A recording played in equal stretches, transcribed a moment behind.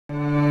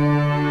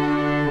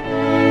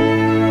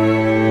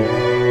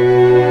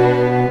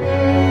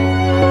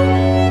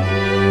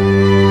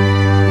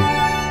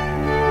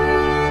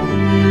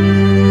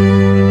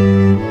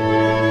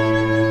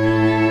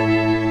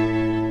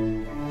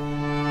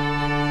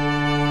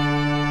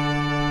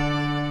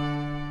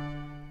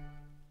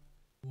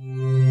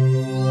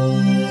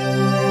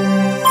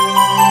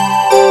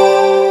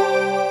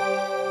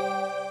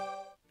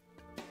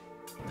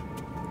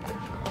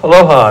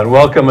Aloha and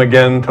welcome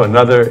again to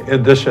another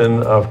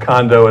edition of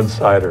Condo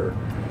Insider.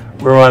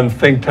 We're on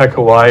ThinkTech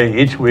Hawaii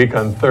each week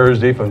on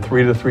Thursday from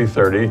 3 to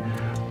 3:30,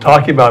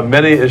 talking about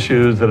many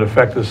issues that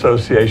affect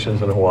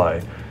associations in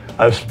Hawaii.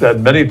 I've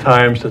said many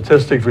times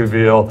statistics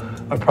reveal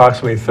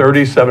approximately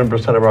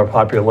 37% of our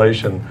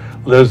population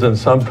lives in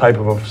some type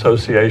of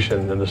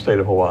association in the state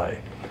of Hawaii.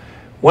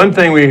 One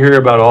thing we hear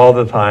about all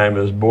the time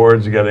is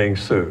boards getting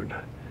sued.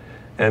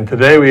 And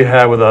today we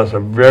have with us a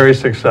very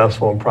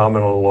successful and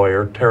prominent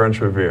lawyer, Terrance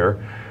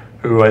Revere,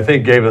 who I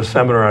think gave a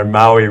seminar on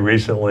Maui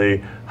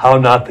recently, How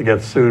Not to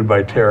Get Sued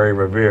by Terry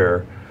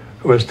Revere,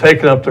 who has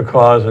taken up the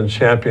cause and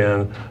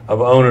champion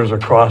of owners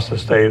across the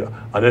state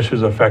on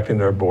issues affecting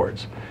their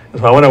boards.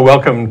 And so I want to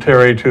welcome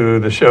Terry to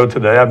the show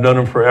today. I've known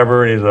him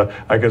forever, and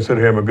I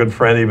consider him a good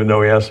friend, even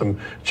though he has some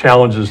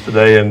challenges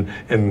today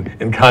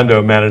in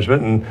condo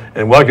management.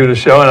 And welcome to the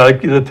show, and I'd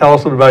like you to tell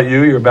us a little about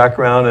you, your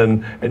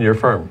background, and your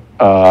firm.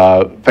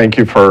 Thank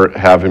you for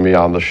having me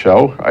on the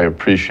show. I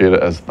appreciate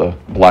it as the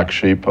black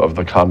sheep of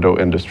the condo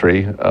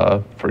industry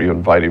for you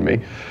inviting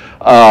me.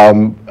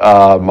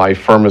 My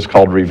firm is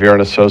called Revere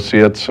and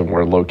Associates, and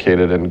we're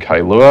located in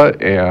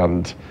Kailua,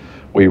 and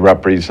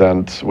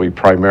we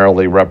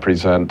primarily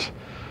represent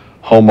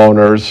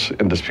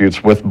homeowners in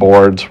disputes with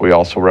boards. We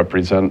also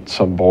represent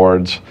some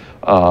boards,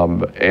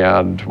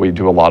 and we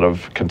do a lot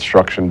of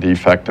construction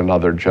defect and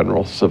other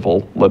general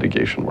civil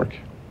litigation work.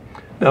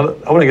 Now,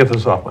 I want to get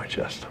this off my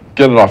chest.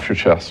 Get it off your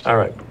chest. All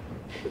right.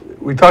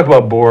 We talk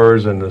about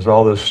boards, and there's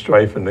all this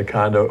strife in the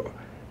condo.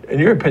 In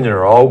your opinion,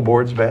 are all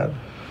boards bad?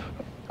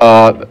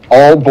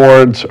 All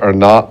boards are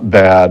not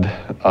bad.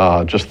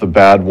 Just the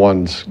bad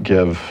ones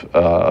give,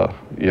 a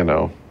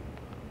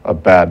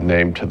bad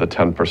name to the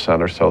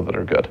 10% or so that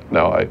are good.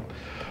 No,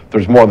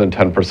 there's more than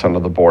 10%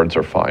 of the boards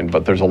are fine,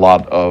 but there's a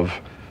lot of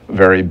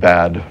very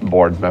bad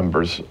board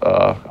members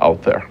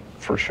out there,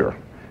 for sure.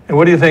 And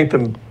what do you think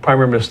the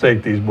primary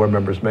mistake these board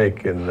members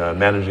make in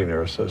managing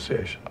their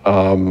association?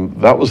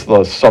 That was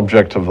the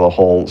subject of the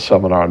whole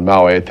seminar on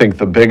Maui. I think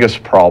the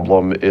biggest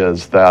problem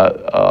is that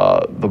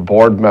the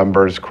board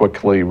members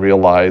quickly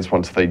realize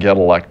once they get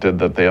elected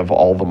that they have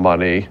all the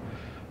money,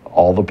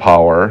 all the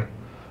power,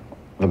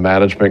 the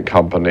management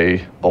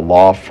company, the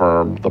law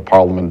firm, the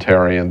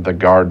parliamentarian, the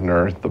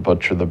gardener, the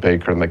butcher, the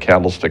baker, and the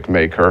candlestick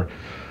maker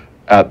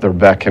at their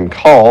beck and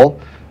call.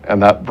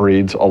 And that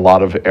breeds a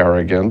lot of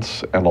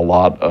arrogance and a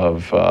lot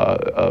of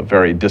a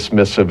very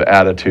dismissive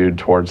attitude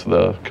towards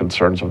the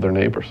concerns of their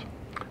neighbors.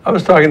 I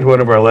was talking to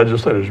one of our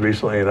legislators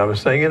recently, and I was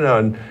saying,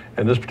 and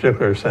this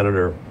particular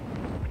senator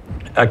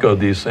echoed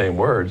these same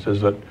words,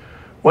 is that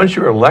once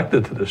you're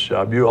elected to this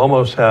job, you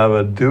almost have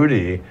a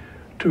duty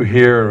to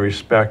hear and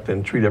respect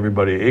and treat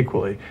everybody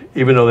equally,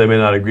 even though they may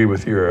not agree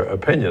with your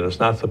opinion. It's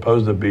not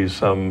supposed to be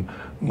some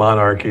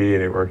monarchy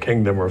or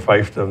kingdom or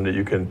fiefdom that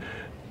you can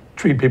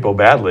treat people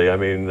badly. I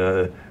mean,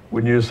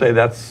 wouldn't you say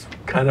that's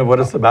kind of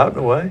what it's about in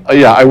a way?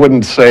 Yeah, I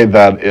wouldn't say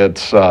that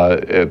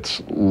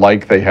it's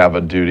like they have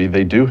a duty.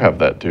 They do have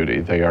that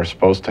duty. They are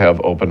supposed to have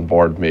open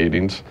board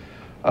meetings.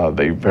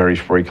 They very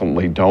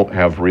frequently don't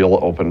have real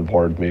open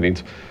board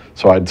meetings.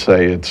 So I'd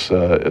say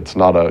it's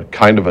not a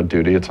kind of a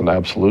duty, it's an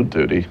absolute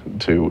duty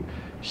to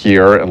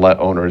hear and let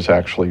owners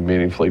actually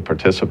meaningfully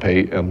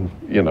participate in,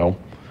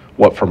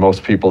 what for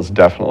most people is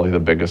definitely the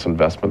biggest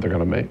investment they're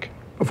going to make.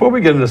 Before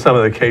we get into some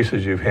of the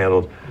cases you've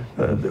handled,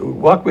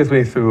 walk with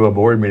me through a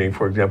board meeting,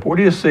 for example. What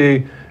do you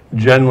see,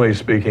 generally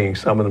speaking,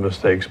 some of the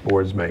mistakes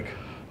boards make?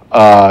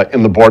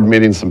 In the board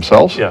meetings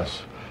themselves?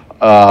 Yes.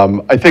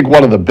 I think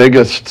one of the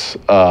biggest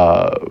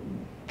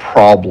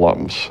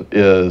problems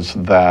is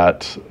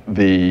that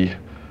the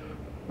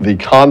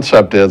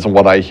concept is, and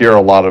what I hear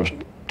a lot of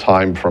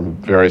time from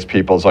various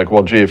people is like,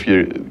 well, gee, if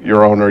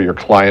your owner, your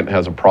client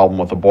has a problem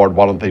with the board,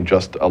 why don't they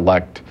just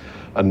elect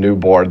a new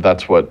board?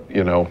 That's what,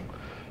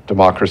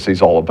 democracy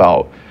is all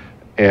about.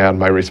 And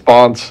my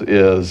response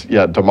is,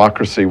 yeah,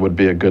 democracy would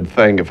be a good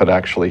thing if it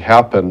actually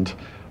happened.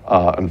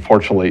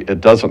 Unfortunately, it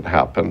doesn't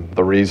happen.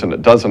 The reason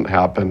it doesn't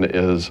happen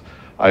is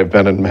I've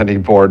been in many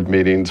board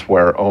meetings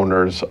where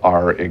owners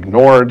are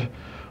ignored,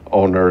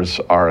 owners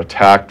are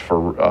attacked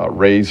for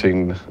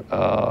raising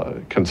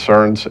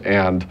concerns,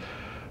 and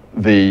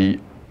the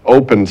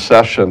open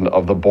session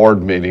of the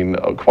board meeting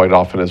quite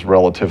often is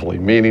relatively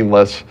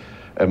meaningless.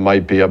 It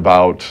might be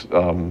about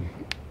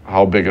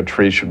how big a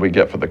tree should we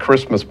get for the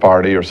Christmas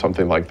party or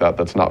something like that.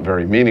 That's not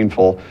very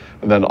meaningful.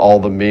 And then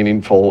all the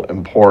meaningful,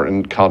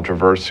 important,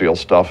 controversial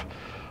stuff,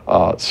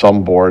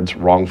 some boards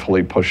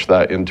wrongfully push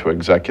that into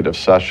executive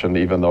session,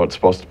 even though it's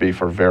supposed to be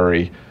for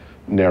very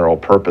narrow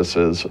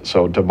purposes.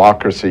 So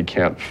democracy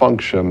can't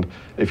function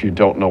if you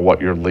don't know what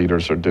your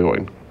leaders are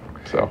doing.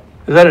 So.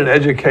 Is that an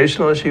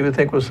educational issue, you would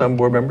think, with some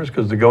board members?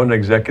 Because to go into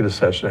executive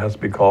session, it has to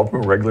be called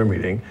from a regular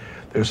meeting.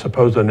 They're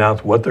supposed to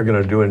announce what they're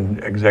going to do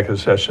in executive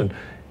session.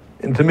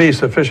 And to me,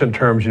 sufficient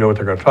terms, you know what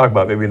they're going to talk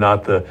about, maybe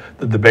not the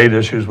debate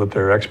issues with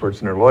their experts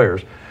and their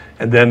lawyers.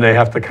 And then they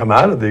have to come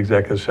out of the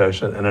executive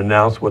session and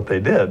announce what they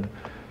did.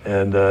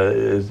 And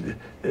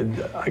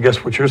I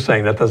guess what you're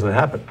saying, that doesn't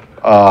happen.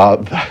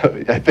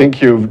 I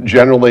think you've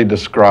generally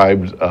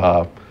described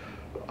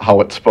how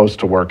it's supposed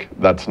to work,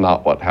 that's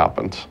not what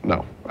happens.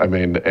 No. I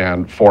mean,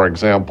 and for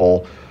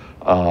example,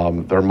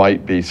 there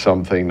might be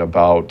something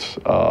about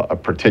a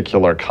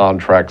particular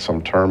contract,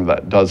 some term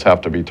that does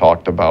have to be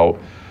talked about,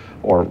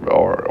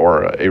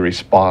 or a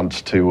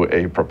response to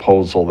a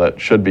proposal that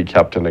should be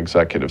kept in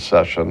executive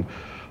session.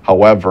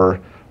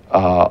 However,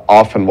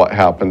 often what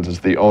happens is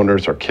the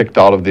owners are kicked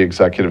out of the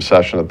executive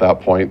session at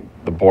that point.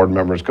 The board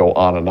members go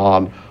on and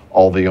on.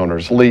 All the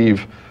owners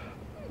leave.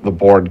 The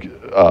board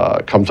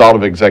comes out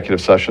of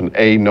executive session.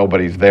 A,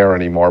 nobody's there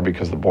anymore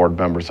because the board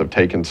members have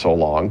taken so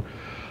long.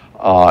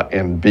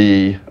 And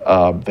B,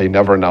 they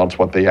never announce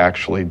what they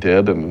actually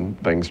did, and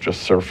things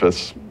just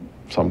surface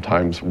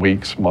sometimes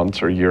weeks,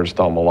 months, or years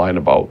down the line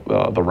about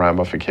the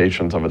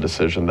ramifications of a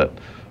decision that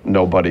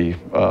nobody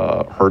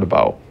heard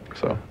about.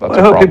 So that's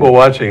I hope people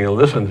watching and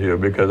listen to you,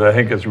 because I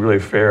think it's really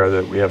fair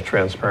that we have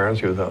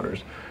transparency with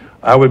owners.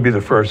 I would be the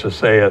first to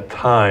say at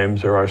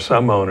times there are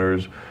some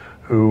owners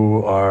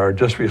who are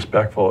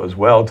disrespectful as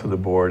well to the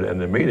board and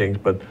the meetings,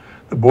 but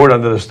the board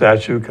under the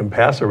statute can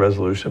pass a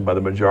resolution by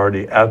the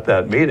majority at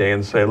that meeting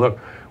and say, look,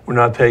 we're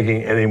not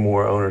taking any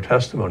more owner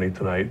testimony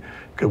tonight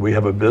because we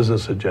have a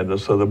business agenda.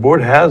 So the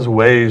board has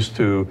ways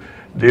to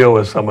deal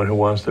with someone who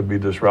wants to be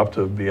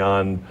disruptive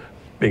beyond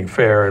being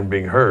fair and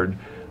being heard,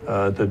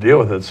 to deal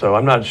with it. So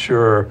I'm not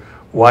sure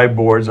why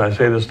boards, and I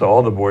say this to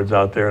all the boards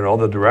out there and all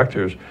the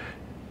directors,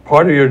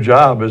 part of your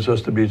job is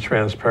just to be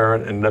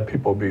transparent and let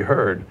people be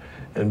heard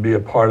and be a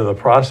part of the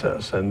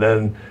process. And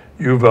then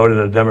you vote in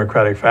a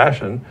democratic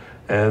fashion,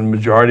 and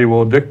majority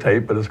will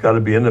dictate, but it's got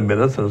to be in the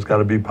minutes and it's got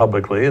to be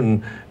publicly,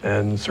 and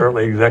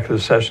certainly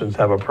executive sessions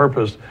have a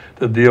purpose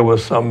to deal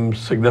with some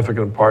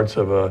significant parts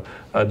of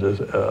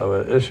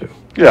an issue.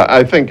 Yeah,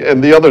 I think,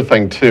 and the other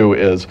thing too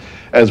is,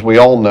 as we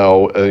all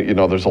know,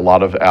 there's a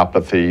lot of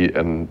apathy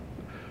in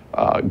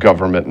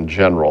government in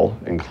general,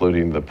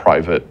 including the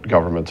private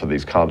governments of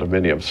these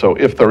condominiums. So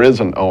if there is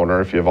an owner,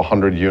 if you have a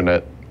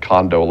 100-unit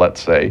condo,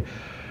 let's say,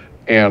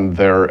 and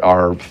there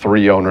are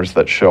 3 owners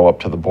that show up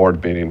to the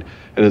board meeting,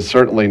 it is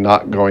certainly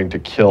not going to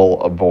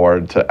kill a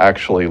board to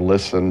actually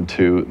listen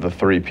to the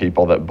 3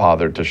 people that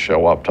bothered to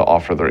show up to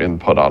offer their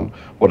input on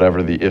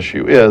whatever the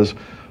issue is.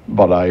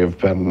 But I have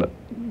been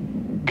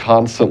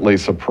constantly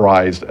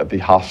surprised at the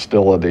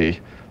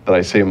hostility that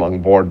I see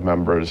among board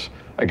members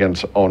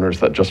against owners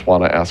that just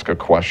want to ask a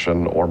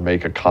question or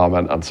make a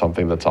comment on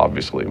something that's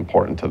obviously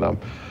important to them.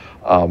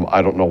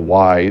 I don't know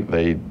why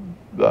they,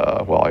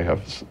 well, I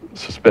have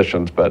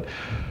suspicions, but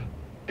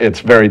it's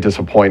very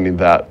disappointing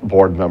that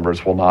board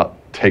members will not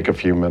take a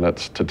few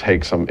minutes to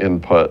take some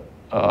input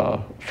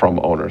from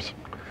owners.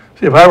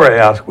 See, if I were to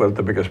ask what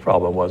the biggest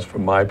problem was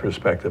from my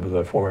perspective as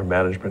a former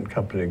management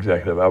company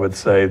executive, I would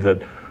say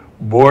that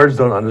boards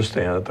don't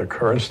understand that the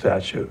current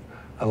statute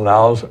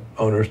allows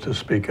owners to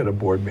speak at a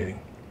board meeting.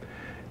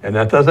 And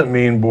that doesn't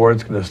mean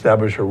boards can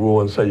establish a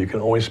rule and say you can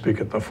only speak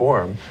at the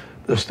forum.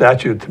 The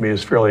statute to me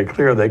is fairly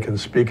clear. They can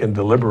speak and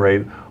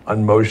deliberate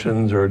on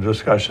motions or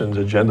discussions,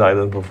 agenda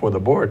items before the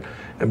board.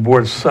 And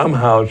boards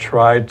somehow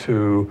try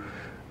to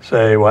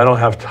say, well, I don't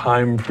have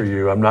time for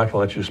you, I'm not going to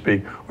let you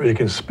speak, or you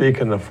can speak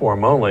in the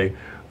forum only,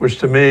 which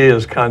to me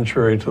is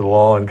contrary to the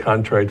law and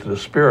contrary to the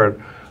spirit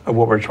of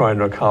what we're trying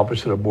to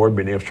accomplish at a board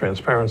meeting of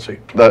transparency.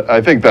 I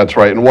think that's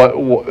right. And what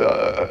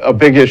a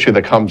big issue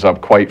that comes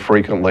up quite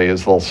frequently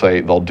is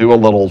they'll do a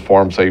little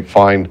forum, say,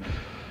 fine,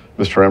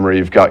 Mr. Emery,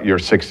 you've got your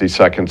 60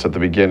 seconds at the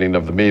beginning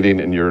of the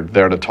meeting and you're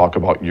there to talk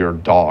about your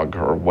dog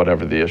or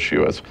whatever the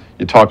issue is.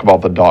 You talk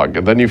about the dog,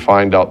 and then you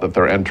find out that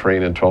they're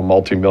entering into a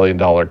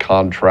multi-million-dollar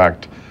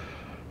contract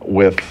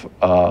with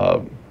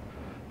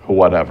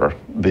whatever,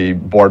 the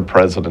board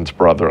president's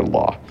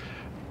brother-in-law.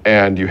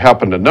 And you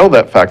happen to know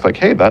that fact, like,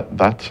 hey,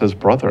 that's his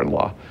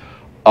brother-in-law.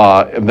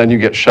 And then you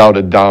get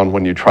shouted down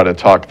when you try to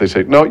talk. They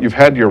say, no, you've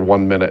had your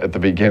 1 minute at the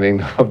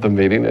beginning of the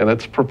meeting, and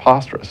it's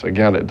preposterous.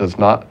 Again, it does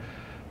not,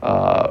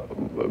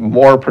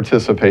 more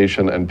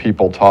participation and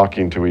people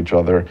talking to each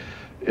other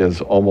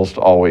is almost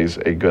always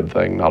a good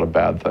thing, not a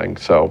bad thing.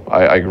 So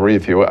I agree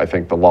with you. I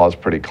think the law is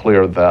pretty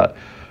clear that,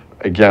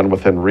 again,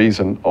 within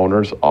reason,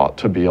 owners ought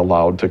to be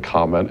allowed to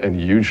comment, and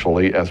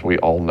usually, as we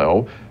all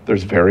know,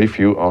 there's very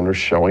few owners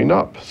showing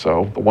up.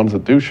 So the ones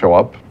that do show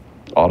up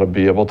ought to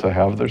be able to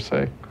have their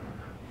say.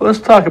 Well, let's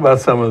talk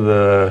about some of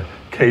the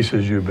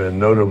cases you've been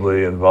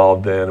notably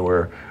involved in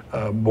where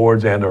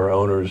boards and or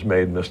owners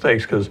made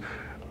mistakes, because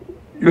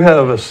you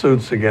have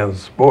suits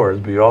against boards,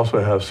 but you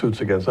also have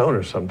suits against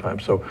owners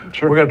sometimes. So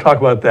Sure. We're going to talk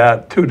about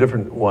that, 2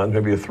 different ones,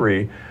 maybe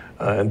 3,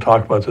 and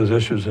talk about those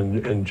issues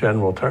in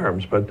general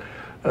terms. But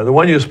the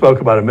one you spoke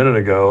about a minute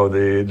ago,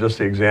 just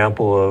the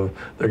example of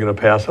they're going to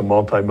pass a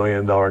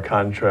multi-million-dollar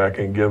contract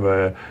and give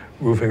a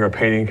roofing or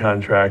painting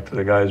contract to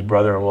the guy's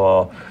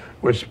brother-in-law,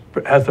 which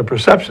has the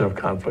perception of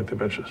conflict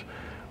of interest.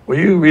 Well,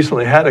 you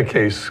recently had a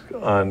case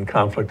on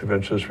conflict of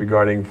interest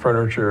regarding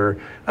furniture.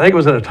 I think it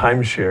was in a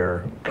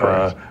timeshare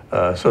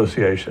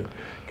association.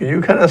 Can you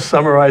kind of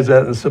summarize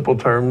that in simple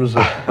terms,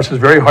 which is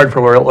very hard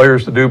for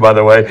lawyers to do, by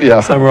the way,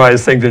 Yeah.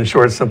 summarize things in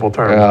short, simple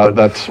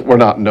terms. We're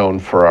not known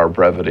for our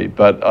brevity,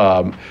 but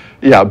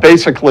Yeah,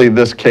 basically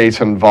this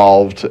case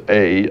involved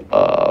a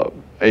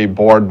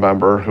board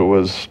member who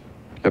was,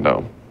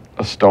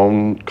 a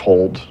stone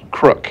cold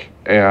crook.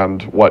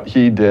 And what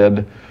he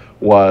did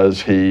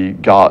was he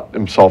got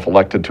himself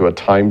elected to a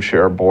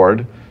timeshare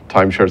board.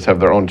 Timeshares have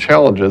their own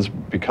challenges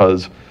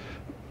because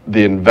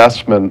the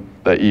investment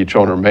that each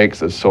owner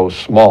makes is so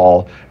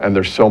small, and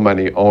there's so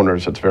many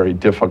owners, it's very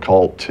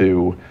difficult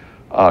to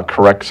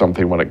correct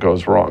something when it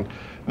goes wrong.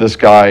 This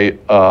guy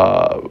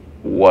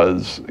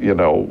was,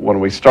 when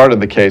we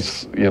started the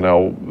case,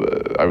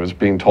 I was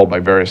being told by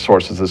various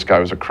sources this guy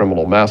was a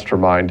criminal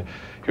mastermind.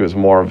 He was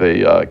more of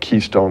a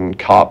keystone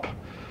cop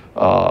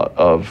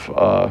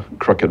of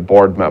crooked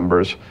board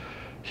members.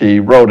 He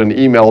wrote an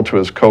email to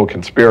his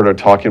co-conspirator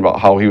talking about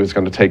how he was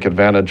going to take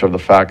advantage of the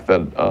fact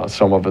that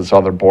some of his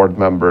other board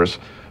members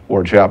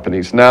were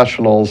Japanese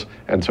nationals,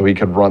 and so he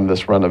could run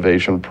this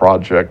renovation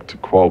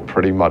project, quote,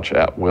 pretty much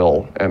at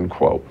will, end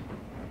quote.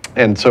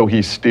 And so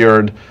he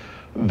steered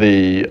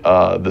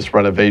this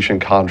renovation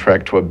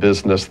contract to a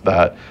business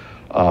that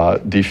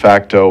de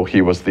facto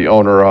he was the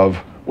owner of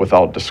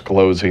without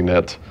disclosing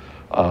it.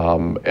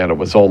 And it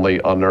was only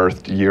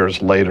unearthed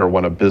years later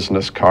when a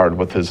business card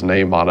with his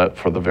name on it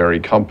for the very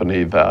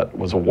company that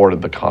was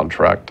awarded the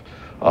contract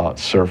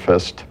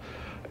surfaced.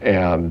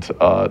 And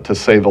to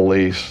say the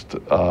least,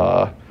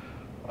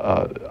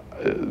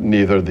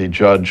 neither the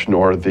judge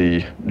nor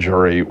the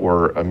jury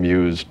were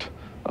amused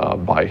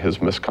by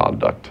his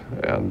misconduct.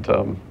 And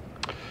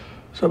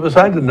so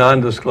besides the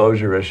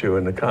non-disclosure issue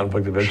and the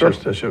conflict of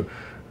interest issue,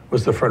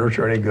 was the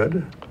furniture any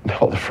good?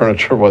 No, the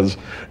furniture was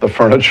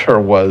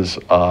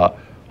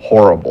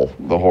horrible.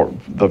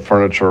 The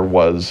furniture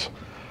was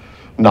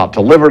not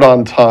delivered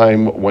on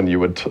time. When you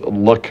would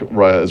look,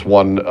 as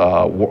one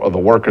of the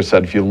workers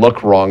said, if you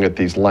look wrong at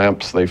these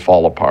lamps, they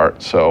fall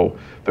apart. So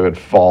they would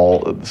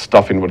fall,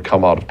 stuffing would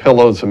come out of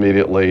pillows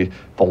immediately,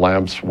 the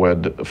lamps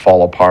would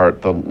fall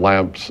apart, the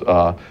lamps,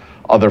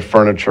 other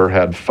furniture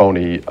had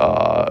phony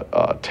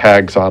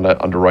tags on it,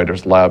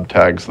 Underwriters Lab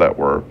tags that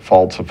were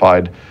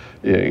falsified.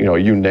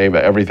 You name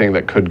it, everything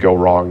that could go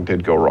wrong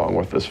did go wrong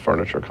with this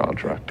furniture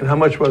contract. And how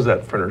much was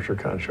that furniture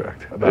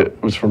contract?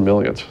 It was for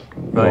millions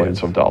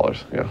of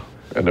dollars, yeah.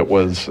 And it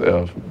was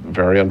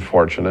very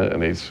unfortunate,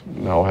 and he's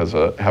now has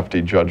a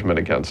hefty judgment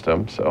against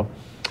him, so.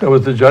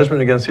 Was the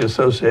judgment against the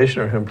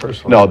association or him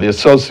personally? No, the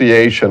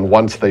association,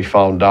 once they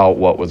found out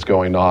what was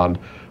going on,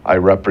 I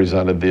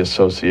represented the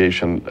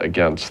association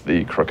against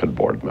the crooked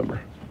board member,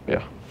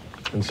 yeah.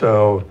 And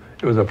so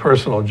it was a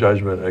personal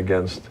judgment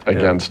against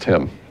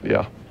him,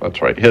 yeah. That's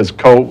right. His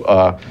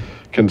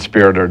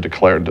co-conspirator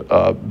declared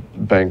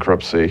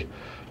bankruptcy,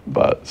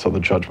 so the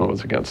judgment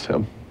was against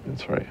him.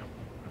 That's right.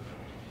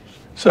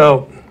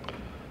 So,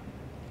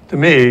 to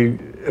me,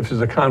 if there's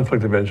a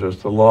conflict of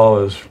interest, the law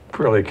is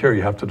fairly clear.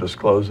 You have to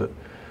disclose it.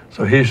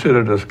 So he should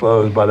have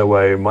disclosed, by the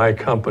way, my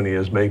company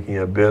is making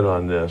a bid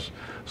on this,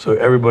 so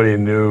everybody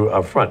knew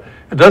up front.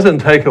 It doesn't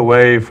take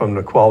away from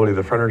the quality of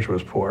the furniture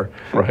was poor,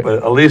 right.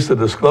 But at least the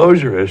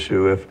disclosure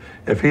issue,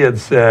 if he had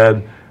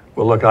said,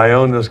 well, look, I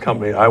own this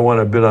company, I want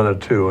to bid on it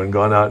too, and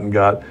gone out and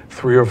got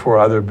 3 or 4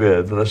 other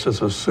bids, and let's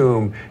just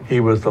assume he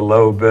was the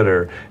low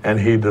bidder, and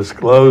he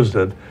disclosed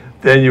it,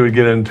 then you would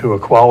get into a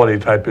quality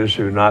type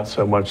issue, not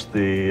so much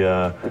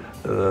the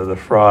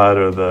fraud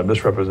or the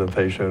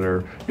misrepresentation,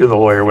 or you're the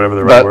lawyer, whatever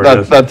the right word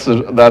is.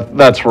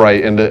 That's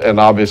right, and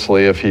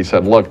obviously if he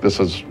said, look, this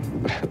is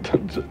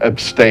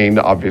abstained,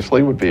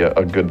 obviously would be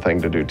a good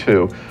thing to do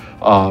too.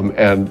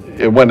 And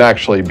it went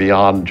actually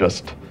beyond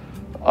just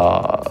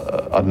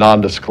a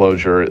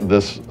non-disclosure.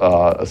 This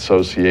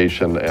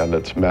association and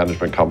its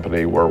management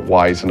company were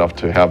wise enough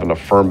to have an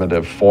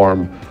affirmative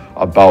form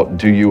about,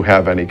 do you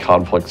have any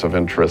conflicts of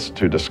interest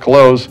to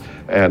disclose?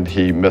 And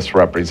he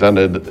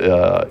misrepresented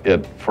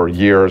it for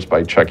years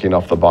by checking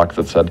off the box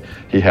that said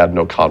he had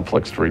no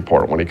conflicts to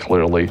report, when he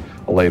clearly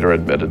later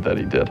admitted that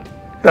he did.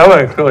 I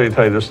want to clearly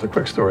tell you just a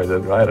quick story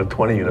that I had a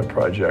 20-unit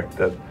project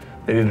that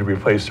they needed to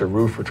replace their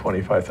roof for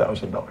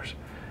 $25,000.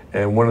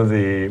 And one of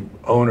the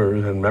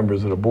owners and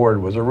members of the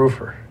board was a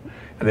roofer.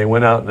 And they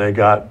went out and they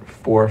got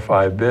 4 or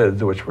 5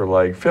 bids, which were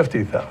like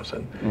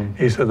 $50,000.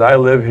 He said, I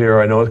live here,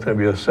 I know it's going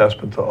to be an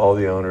assessment to all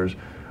the owners.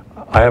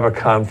 I have a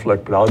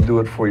conflict, but I'll do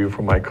it for you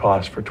for my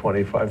cost for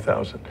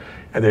 $25,000.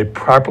 And they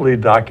properly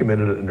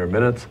documented it in their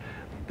minutes,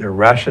 their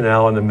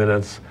rationale in the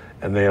minutes,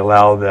 and they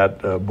allowed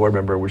that board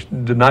member, which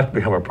did not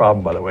become a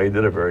problem, by the way, he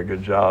did a very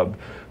good job.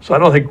 So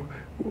I think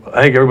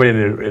everybody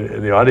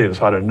in the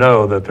audience ought to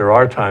know that there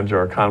are times there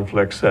are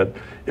conflicts that,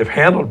 if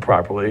handled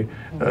properly,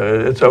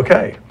 it's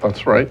okay.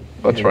 That's right.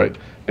 That's right.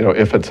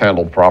 If it's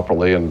handled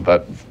properly, and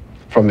that,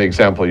 from the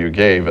example you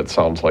gave, it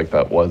sounds like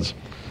that was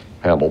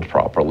handled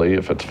properly.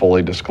 If it's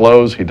fully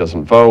disclosed, he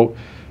doesn't vote,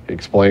 he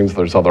explains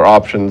there's other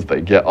options,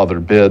 they get other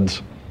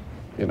bids,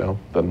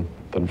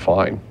 then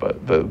fine.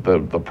 But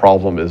the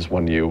problem is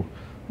when you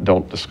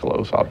don't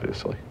disclose,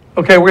 obviously.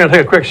 Okay, we're going to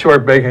take a quick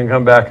short break and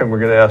come back, and we're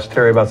going to ask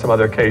Terry about some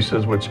other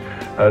cases which,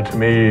 to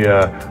me,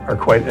 are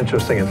quite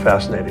interesting and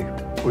fascinating.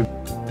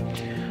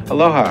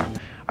 Aloha.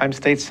 I'm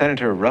State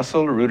Senator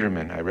Russell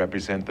Ruderman. I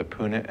represent the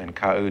Puna and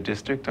Kau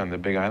District on the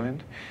Big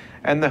Island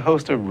and the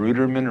host of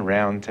Ruderman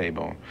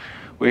Roundtable.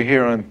 We're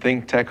here on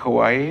ThinkTech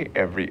Hawaii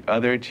every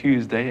other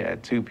Tuesday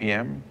at 2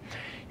 p.m.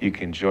 You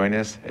can join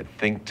us at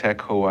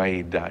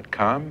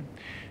thinktechhawaii.com.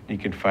 You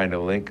can find a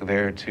link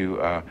there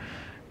to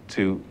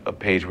a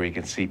page where you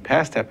can see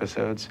past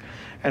episodes.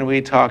 And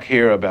we talk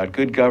here about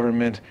good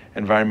government,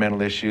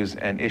 environmental issues,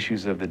 and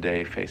issues of the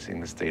day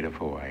facing the state of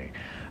Hawaii.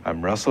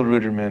 I'm Russell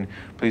Ruderman.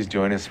 Please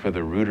join us for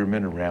the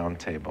Ruderman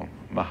Roundtable.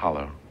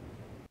 Mahalo.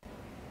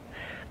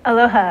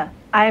 Aloha,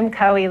 I'm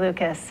Kaui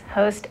Lucas,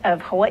 host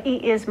of Hawaii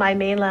is My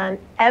Mainland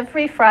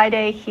every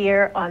Friday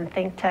here on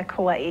ThinkTech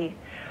Hawaii.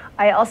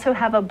 I also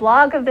have a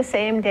blog of the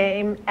same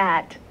name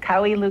at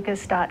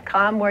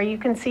kauilucas.com where you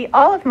can see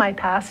all of my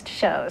past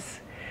shows.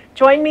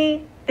 Join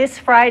me this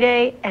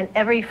Friday and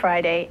every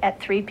Friday at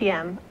 3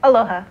 p.m.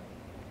 Aloha.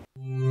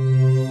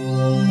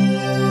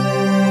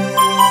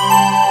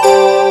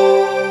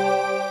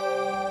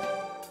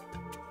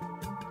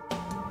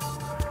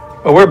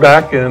 Well, we're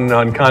back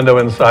on Condo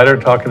Insider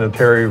talking to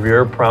Terrance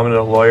Revere,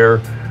 prominent lawyer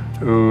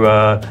who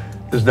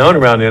is known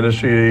around the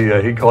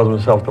industry. He calls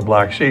himself the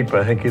black sheep, but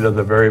I think he does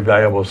a very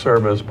valuable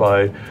service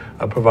by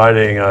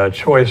providing a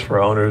choice for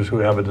owners who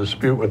have a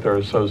dispute with their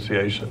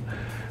association.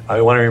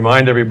 I want to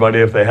remind everybody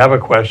if they have a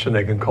question,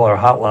 they can call our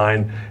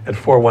hotline at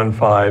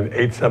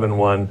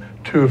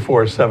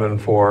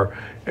 415-871-2474,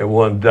 and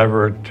we'll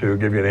endeavor to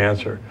give you an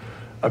answer.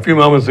 A few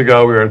moments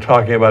ago, we were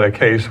talking about a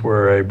case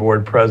where a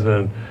board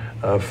president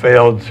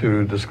failed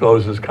to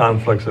disclose his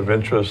conflicts of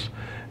interest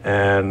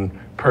and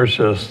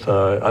purchased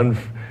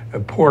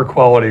poor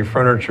quality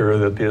furniture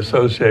that the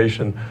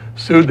association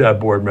sued that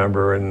board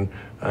member, and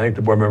I think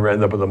the board member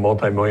ended up with a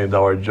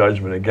multi-million-dollar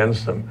judgment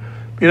against him.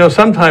 You know,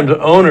 sometimes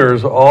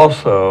owners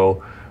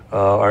also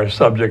are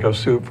subject of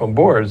suit from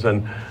boards,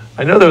 and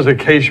I know there was a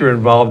case you were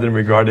involved in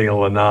regarding a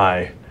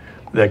lanai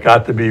that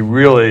got to be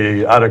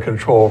really out of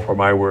control, for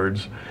my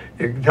words.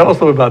 Tell us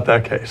a little about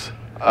that case.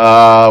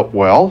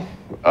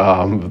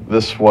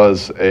 This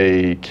was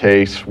a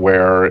case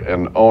where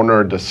an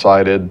owner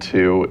decided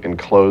to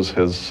enclose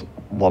his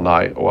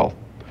lanai,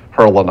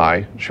 her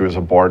lanai. She was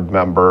a board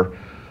member.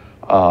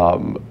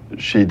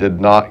 She did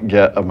not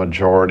get a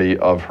majority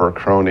of her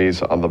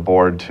cronies on the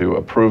board to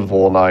approve the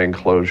lanai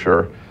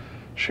enclosure.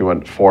 She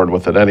went forward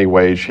with it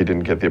anyway. She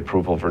didn't get the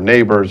approval of her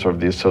neighbors or of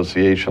the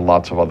association,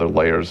 lots of other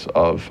layers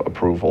of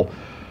approval.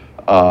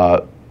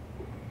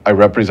 I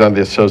represent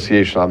the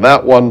association on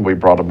that one. We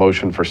brought a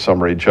motion for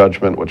summary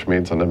judgment, which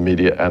means an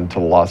immediate end to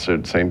the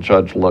lawsuit, saying,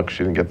 Judge, look, she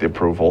didn't get the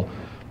approval.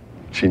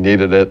 She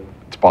needed it.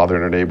 It's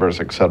bothering her neighbors,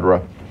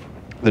 etc.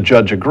 The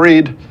judge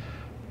agreed,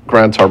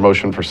 grants our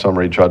motion for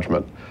summary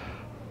judgment.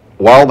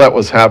 While that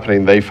was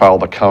happening, they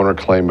filed a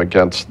counterclaim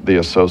against the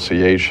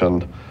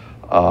association.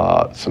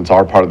 Since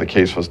our part of the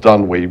case was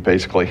done, we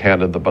basically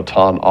handed the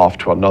baton off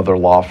to another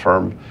law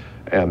firm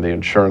and the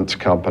insurance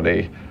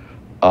company.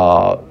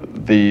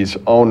 These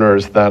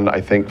owners then,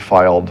 I think,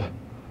 filed, it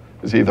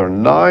was either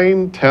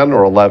 9, 10,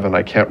 or 11,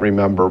 I can't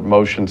remember,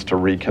 motions to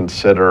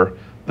reconsider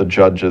the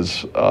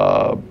judge's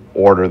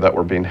order that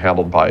were being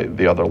handled by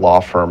the other law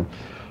firm.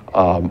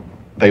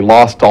 They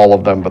lost all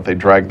of them, but they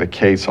dragged the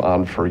case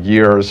on for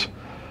years.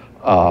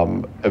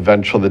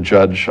 Eventually the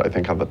judge, I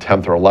think on the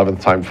 10th or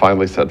 11th time,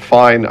 finally said,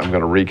 fine, I'm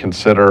going to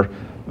reconsider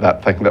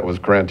that thing that was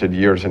granted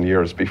years and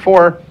years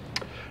before.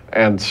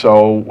 And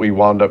so we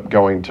wound up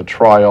going to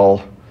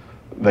trial.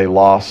 They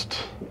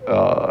lost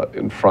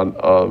in front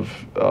of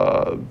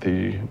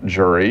the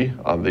jury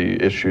on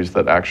the issues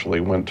that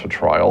actually went to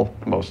trial.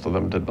 Most of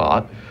them did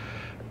not,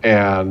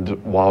 and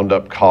wound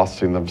up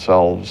costing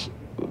themselves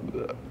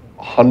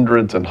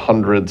hundreds and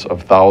hundreds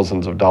of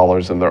thousands of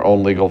dollars in their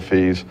own legal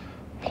fees,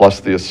 plus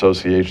the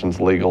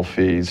association's legal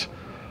fees,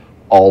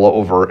 all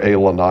over a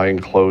lanai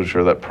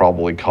enclosure that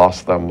probably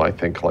cost them, I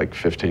think, like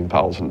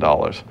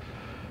 $15,000.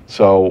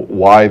 So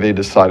why they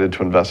decided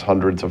to invest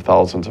hundreds of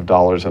thousands of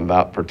dollars in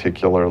that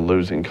particular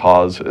losing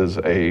cause is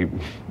a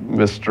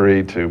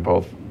mystery to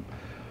both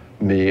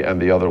me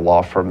and the other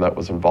law firm that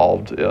was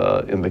involved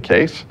in the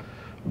case.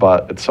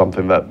 But it's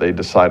something that they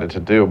decided to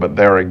do. But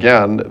there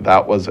again,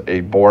 that was a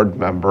board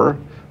member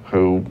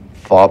who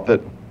thought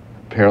that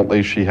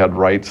apparently she had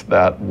rights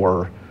that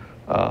were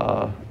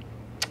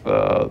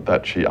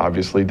that she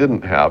obviously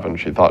didn't have, and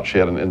she thought she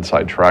had an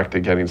inside track to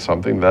getting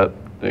something that,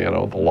 you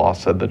know, the law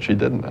said that she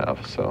didn't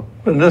have. So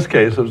in this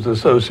case, it was the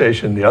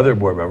association, the other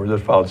board members that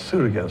filed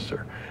suit against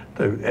her.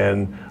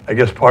 And I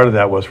guess part of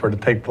that was for her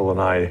to take the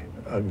lanai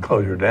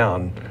enclosure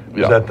down.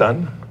 Is that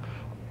done?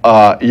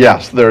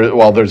 Yes,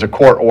 there's a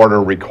court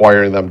order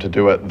requiring them to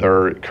do it.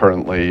 They're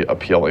currently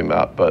appealing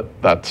that, but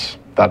that's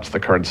the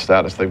current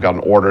status. They've got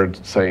an order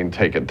saying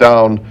take it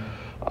down,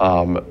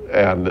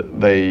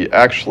 and they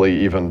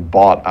actually even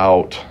bought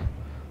out,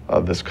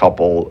 this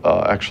couple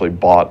actually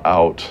bought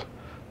out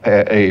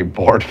a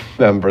board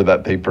member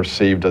that they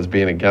perceived as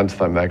being against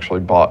them. They actually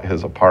bought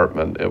his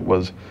apartment. It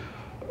was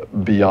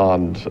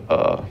beyond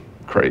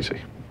crazy.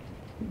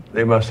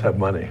 They must have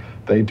money.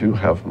 They do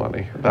have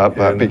money.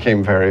 That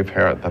became very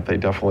apparent, that they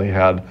definitely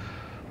had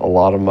a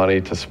lot of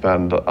money to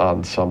spend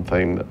on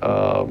something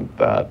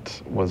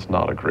that was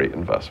not a great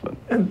investment.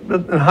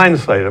 But in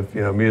hindsight, if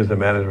me as the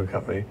management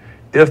company,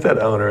 if that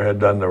owner had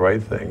done the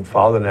right thing,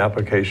 filed an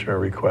application or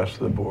request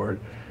to the board,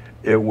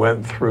 it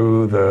went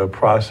through the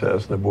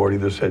process, and the board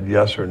either said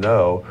yes or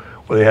no,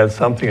 or they had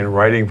something in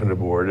writing from the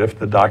board, if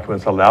the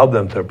documents allowed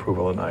them to approve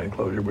a lanai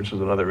enclosure, which is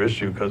another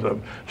issue because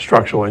of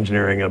structural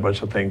engineering and a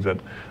bunch of things that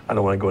I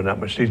don't want to go in that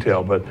much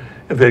detail, but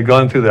if they'd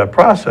gone through that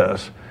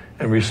process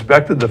and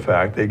respected the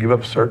fact they give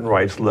up certain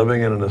rights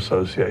living in an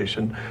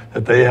association,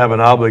 that they have an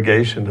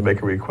obligation to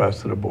make a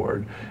request to the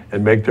board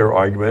and make their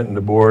argument, and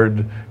the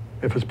board,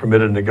 if it's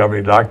permitted in the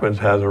governing documents,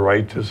 has a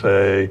right to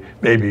say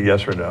maybe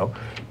yes or no.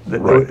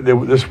 Right.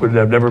 This would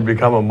have never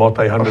become a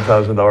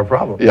multi-$100,000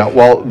 problem. Yeah,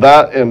 well,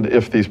 that, and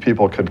if these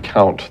people could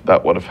count,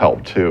 that would have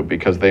helped too,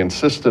 because they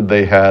insisted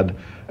they had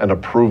an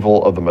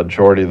approval of the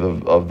majority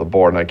of the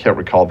board, and I can't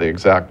recall the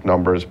exact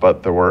numbers,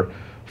 but there were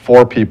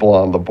 4 people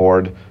on the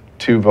board,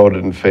 2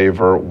 voted in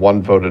favor,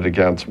 1 voted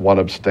against, 1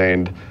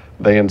 abstained.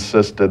 They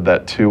insisted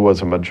that 2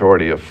 was a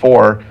majority of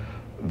 4.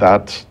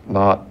 That's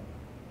not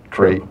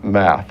great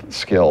math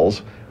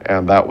skills,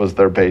 and that was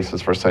their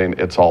basis for saying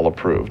it's all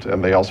approved.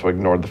 And they also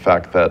ignored the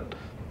fact that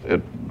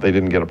they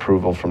didn't get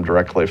approval from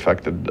directly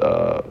affected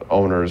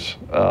owners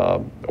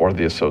or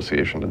the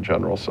association in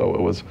general. So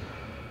it was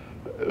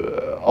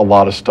a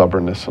lot of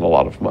stubbornness and a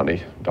lot of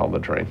money down the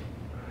drain.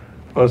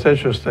 Well, it's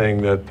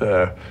interesting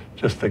that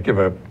just to give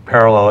a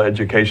parallel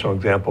educational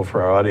example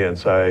for our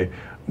audience, I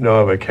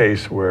know of a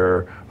case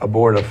where a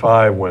board of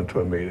 5 went to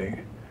a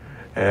meeting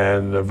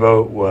and the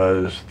vote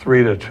was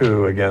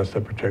 3-2 against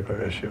a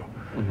particular issue.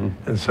 Mm-hmm.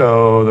 And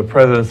so the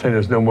president saying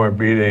there's no more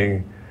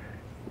meeting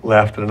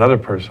left, and another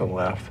person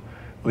left,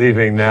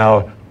 leaving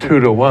now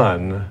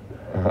 2-1.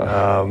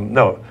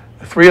 No,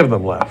 3 of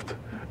them left.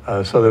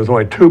 So there was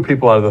only 2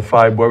 people out of the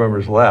 5 board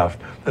members left,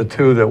 the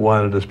 2 that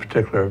wanted this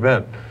particular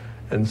event.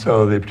 And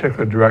so the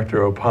particular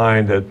director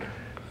opined that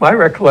my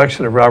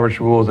recollection of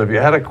Robert's rules, if you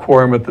had a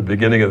quorum at the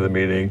beginning of the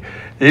meeting,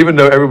 even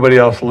though everybody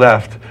else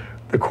left,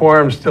 the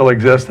quorum still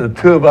exists, and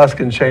the 2 of us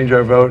can change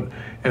our vote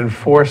and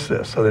force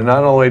this. So they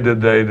not only did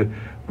they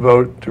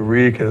vote to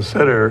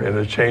reconsider and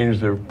to change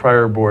the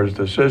prior board's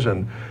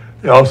decision,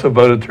 they also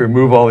voted to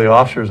remove all the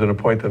officers and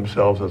appoint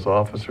themselves as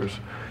officers.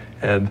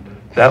 And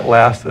that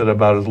lasted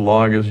about as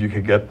long as you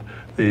could get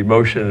the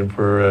motion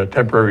for a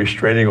temporary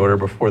restraining order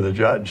before the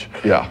judge.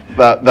 Yeah,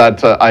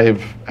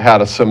 I've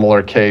had a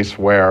similar case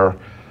where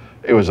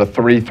it was a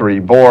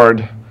 3-3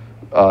 board.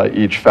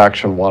 Each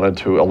faction wanted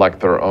to elect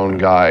their own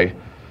guy.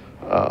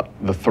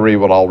 The 3,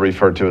 what I'll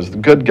refer to as the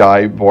good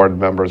guy board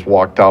members,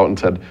 walked out and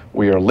said,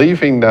 "We are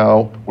leaving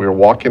now. We are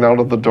walking out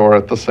of the door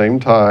at the same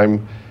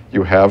time.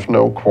 You have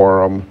no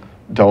quorum.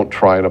 Don't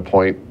try and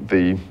appoint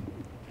the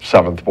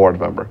 7th board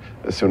member."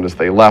 As soon as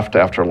they left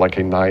after like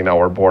a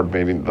 9-hour board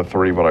meeting, the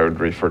 3, what I would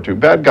refer to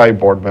bad guy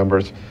board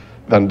members,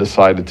 then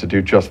decided to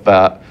do just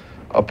that,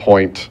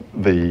 appoint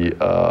the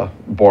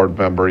board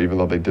member even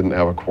though they didn't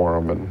have a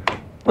quorum. And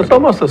it's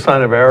almost a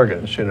sign of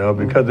arrogance,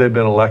 because they've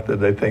been elected,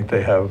 they think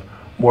they have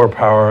more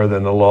power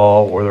than the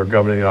law or their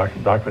governing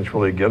documents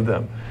really give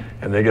them.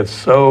 And they get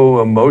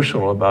so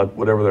emotional about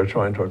whatever they're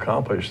trying to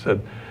accomplish that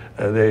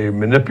they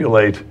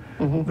manipulate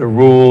the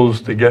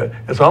rules to get,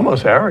 it's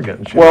almost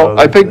arrogant. Well,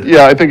 I think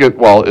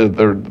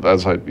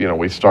as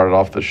we started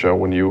off the show,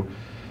 when you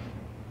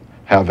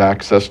have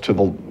access to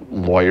the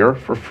lawyer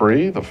for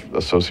free, the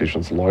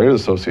association's lawyer, the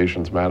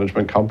association's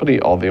management company,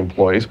 all the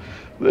employees,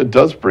 it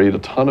does breed a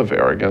ton of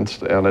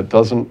arrogance,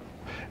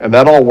 and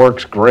that all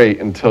works great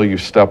until you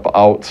step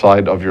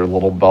outside of your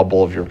little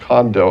bubble of your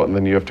condo, and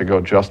then you have to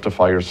go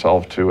justify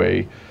yourself to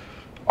a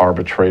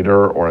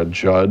arbitrator or a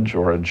judge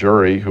or a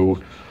jury who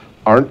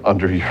aren't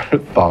under your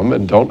thumb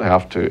and don't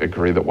have to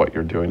agree that what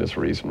you're doing is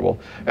reasonable.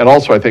 And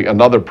also, I think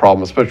another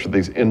problem, especially with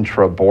these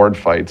intra-board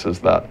fights, is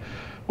that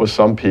with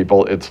some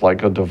people, it's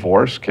like a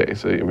divorce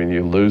case. I mean,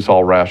 you lose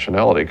all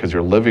rationality because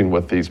you're living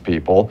with these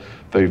people.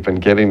 They've been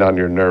getting on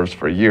your nerves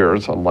for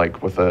years,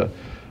 unlike with a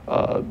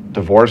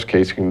divorce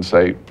case. You can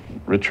say,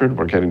 "Richard,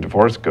 we're getting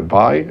divorced,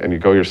 goodbye," and you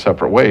go your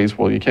separate ways.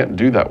 Well, you can't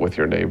do that with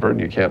your neighbor, and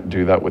you can't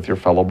do that with your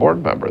fellow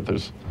board member.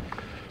 So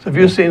have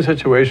you seen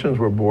situations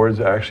where boards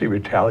actually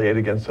retaliate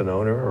against an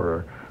owner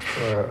or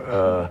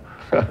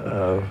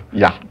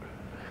yeah,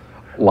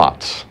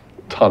 lots,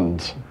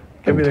 tons.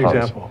 Give me an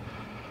example.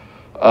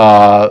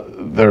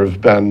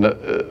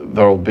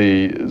 There'll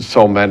be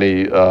so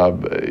many,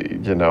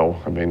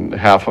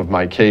 half of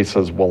my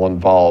cases will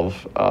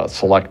involve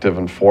selective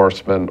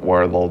enforcement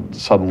where they'll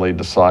suddenly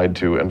decide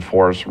to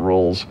enforce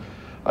rules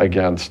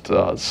against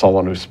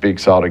someone who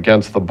speaks out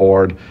against the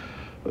board.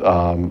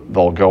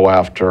 They'll go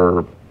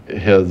after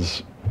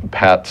his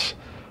pets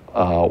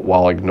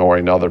while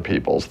ignoring other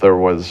people's. There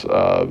was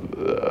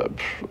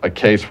a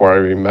case where I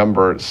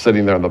remember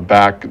sitting there in the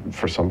back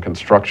for some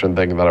construction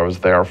thing that I was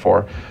there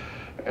for,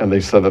 and they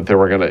said that they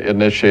were going to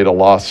initiate a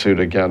lawsuit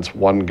against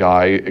one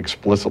guy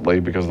explicitly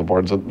because the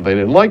board said they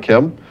didn't like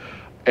him,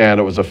 and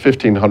it was a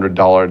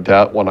 $1,500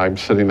 debt when I'm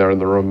sitting there in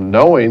the room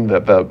knowing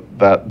that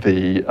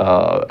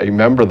a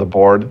member of the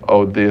board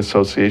owed the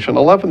association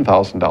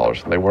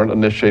 $11,000, and they weren't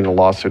initiating a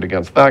lawsuit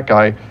against that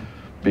guy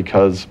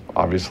because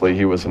obviously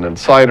he was an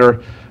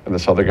insider and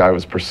this other guy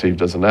was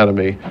perceived as an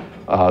enemy.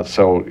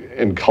 So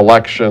in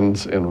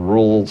collections, in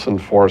rules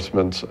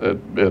enforcement,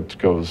 it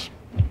goes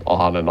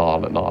on and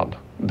on and on,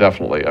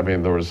 definitely. I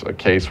mean, there was a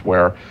case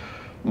where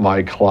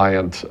my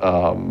client,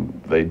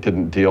 they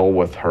didn't deal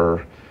with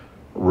her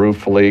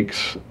roof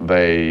leaks.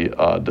 They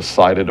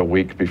decided a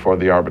week before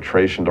the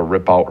arbitration to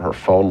rip out her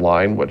phone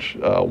line, which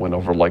went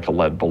over like a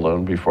lead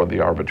balloon before the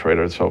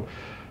arbitrator. So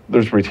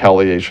there's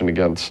retaliation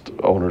against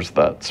owners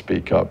that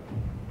speak up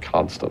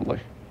constantly.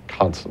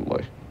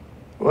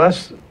 Well,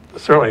 that's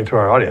certainly to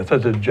our audience.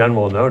 That's a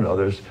general no-no.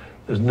 There's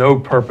no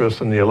purpose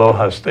in the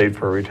Aloha State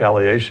for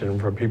retaliation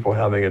for people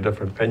having a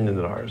different opinion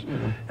than ours.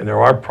 And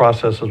there are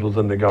processes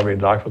within the governing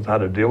documents how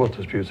to deal with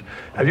disputes.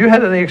 Have you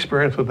had any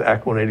experience with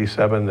Act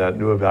 187, that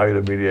new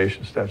evaluative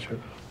mediation statute?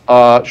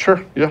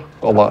 Sure, yeah,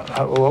 a lot.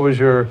 What was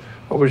your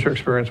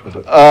experience with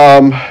it?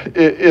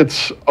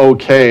 It's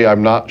okay.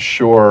 I'm not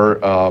sure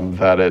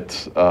that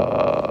it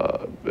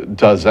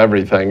does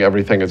everything.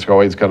 Everything is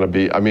always going to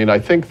be. I mean, I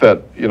think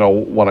that, you know,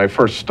 when I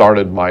first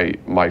started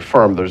my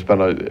firm, there's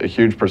been a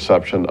huge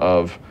perception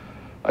of,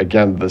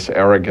 again, this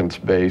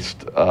arrogance-based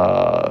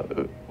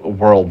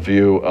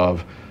worldview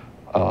of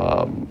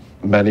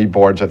many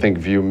boards, I think,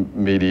 view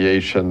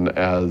mediation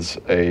as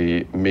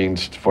a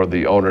means for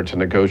the owner to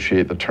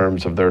negotiate the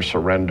terms of their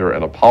surrender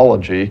and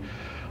apology.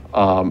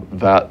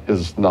 That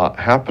is not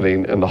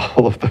happening in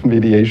all of the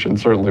mediation,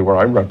 certainly where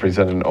I'm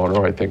representing an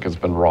owner, I think has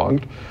been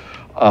wronged.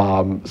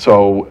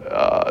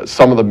 So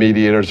some of the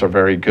mediators are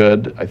very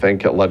good, I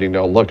think, at letting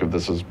know, look, if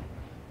this is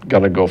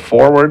going to go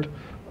forward,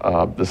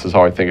 this is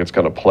how I think it's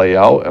going to play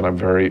out, and I'm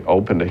very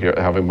open to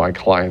having my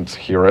clients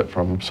hear it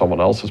from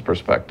someone else's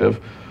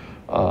perspective.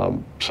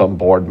 Some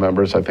board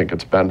members, I think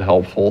it's been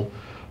helpful.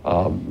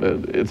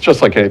 It's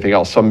just like anything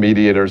else. Some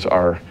mediators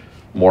are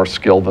more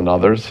skilled than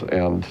others,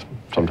 and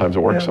sometimes it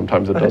works,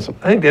 sometimes it doesn't.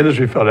 I think the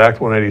industry felt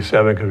Act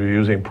 187 because we're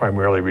using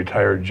primarily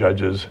retired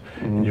judges.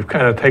 And you've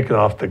kind of taken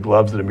off the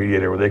gloves of the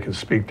mediator where they can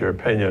speak their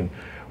opinion.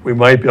 We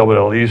might be able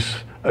to at least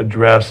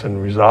address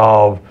and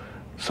resolve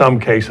some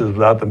cases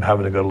without them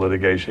having to go to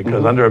litigation.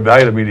 Because under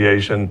evaluative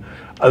mediation,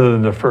 other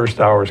than the first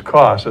hour's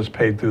cost, it's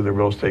paid through the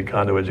Real Estate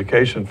Condo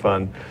Education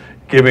Fund,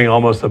 giving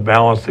almost a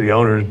balance to the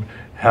owners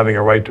having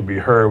a right to be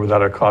heard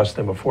without it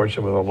costing them a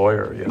fortune with a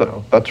lawyer, you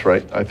know. That's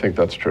right. I think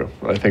that's true.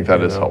 I think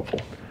that is helpful.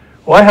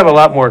 Well, I have a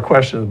lot more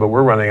questions, but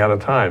we're running out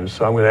of time,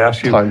 so I'm going to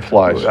ask you. Time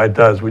flies. It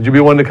does. Would you be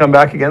willing to come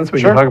back again so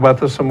we can talk about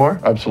this some more?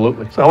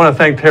 Absolutely. So I want to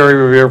thank Terry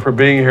Revere for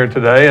being here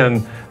today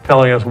and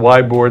telling us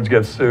why boards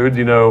get sued.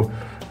 You know,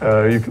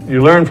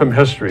 you learn from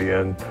history,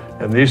 and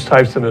these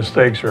types of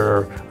mistakes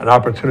are an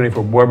opportunity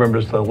for board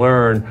members to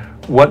learn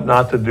what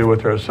not to do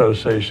with their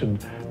association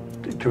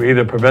to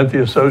either prevent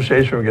the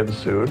association from getting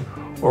sued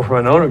or from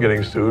an owner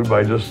getting sued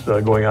by just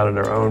going out on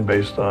their own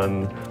based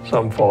on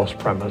some false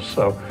premise.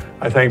 So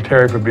I thank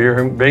Terry for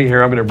being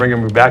here. I'm going to bring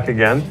him back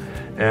again.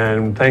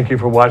 And thank you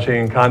for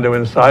watching Condo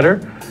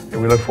Insider.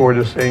 And we look forward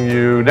to seeing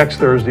you next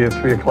Thursday at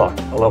 3 o'clock.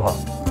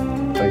 Aloha.